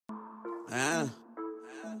Huh?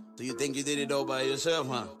 So you think you did it all by yourself,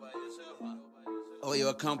 huh? All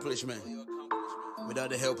your accomplishment without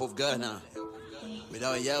the help of God, huh?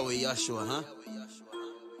 Without Yahweh Yahuah, huh?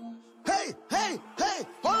 Hey, hey, hey,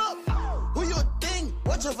 hold up! Who you think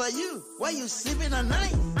watch over you while you sleeping at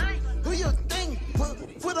night? Who you think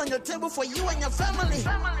put food on your table for you and your family?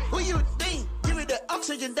 Who you think give you the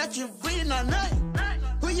oxygen that you breathe at night?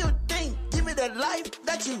 Who you think give you the life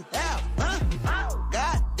that you have, huh?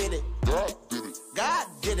 God did it. God did it. God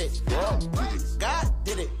did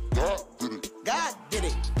it. God did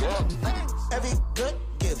it. Every good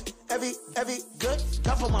gift, every good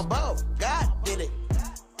come from above. God did it.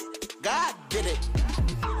 God did it.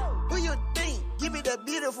 Who you think give you the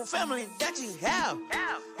beautiful family that you have?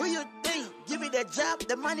 Who you think give you the job,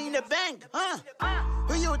 the money in the bank, huh?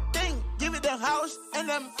 Who you think give you the house and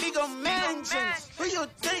them bigger mansions? Who you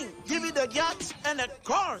think give you the yachts and the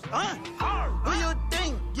cars, huh? Who you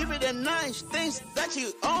think give you the nice things that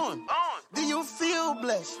you own? Do you feel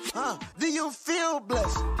blessed, huh? Do you feel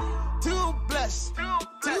blessed? Too blessed,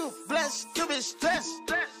 too blessed to be stressed.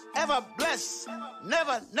 Ever blessed,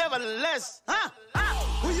 never less, huh?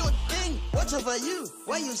 Who you think watch over you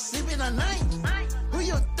while you sleeping at night? Who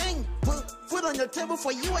you think put food on your table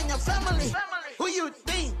for you and your family? Who you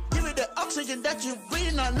think give you the oxygen that you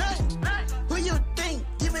breathe at night? Who you think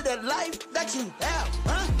give you the life that you have,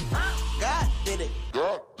 huh? God did it.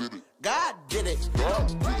 God did it.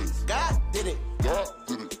 God did it.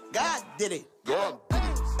 God did it.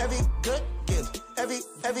 Every good gift, every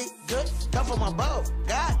good come from above.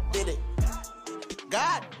 God did it.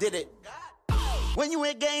 God did it. When you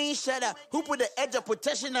ain't getting shut up, who put the edge of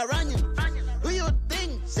protection around you? Who you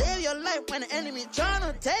think save your life when the enemy trying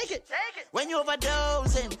to take it? When you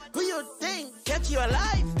overdosing, who you think kept you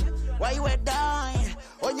alive while you were dying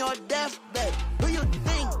on your deathbed? Who you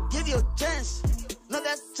think give you a chance, not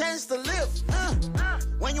that chance to live?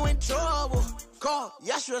 When you in trouble, call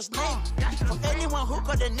Yahshua's name. For anyone who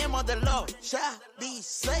call the name of the Lord shall be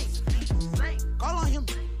safe. Call on him.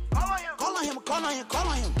 Call on him. Call on him. Call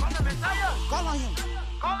on him. Call on him.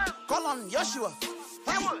 Call on Yahshua.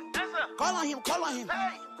 Hey. Call on him. Call on him.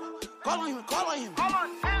 Call on him. Call on him.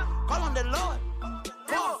 Call on the Lord.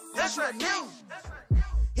 Call Yahshua's name.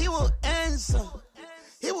 He will answer.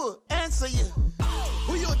 He will answer you.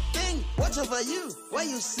 Who you think watch over you while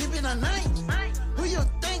you sleeping at night? Who you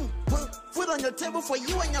think put food on your table for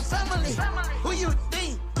you and your family? Who you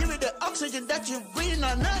think give you the oxygen that you breathe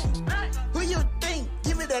at night? Who you think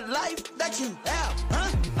give you the life that you have,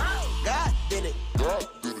 huh? God did it. God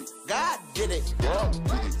did it.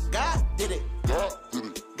 God did it.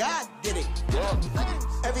 God did it.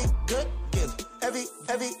 Every good gift,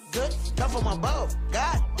 every good come from above.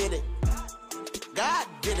 God did it. God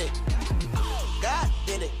did it. God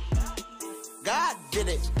did it. God did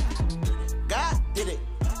it. God did it.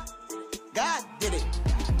 God did it.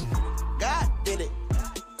 God did it.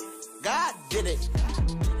 God did it.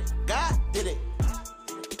 God did it.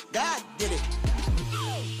 God did it.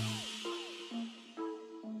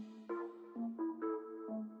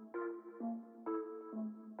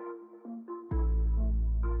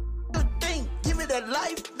 You think give me the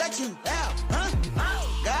life that you have, huh?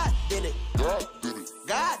 God did it. God did it.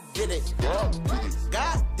 God did it.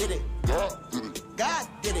 God did it.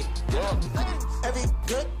 Every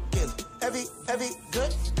good gift, every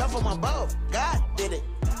good come from above. God did it.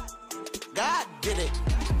 God did it.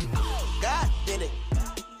 God did it.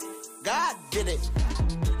 God did it.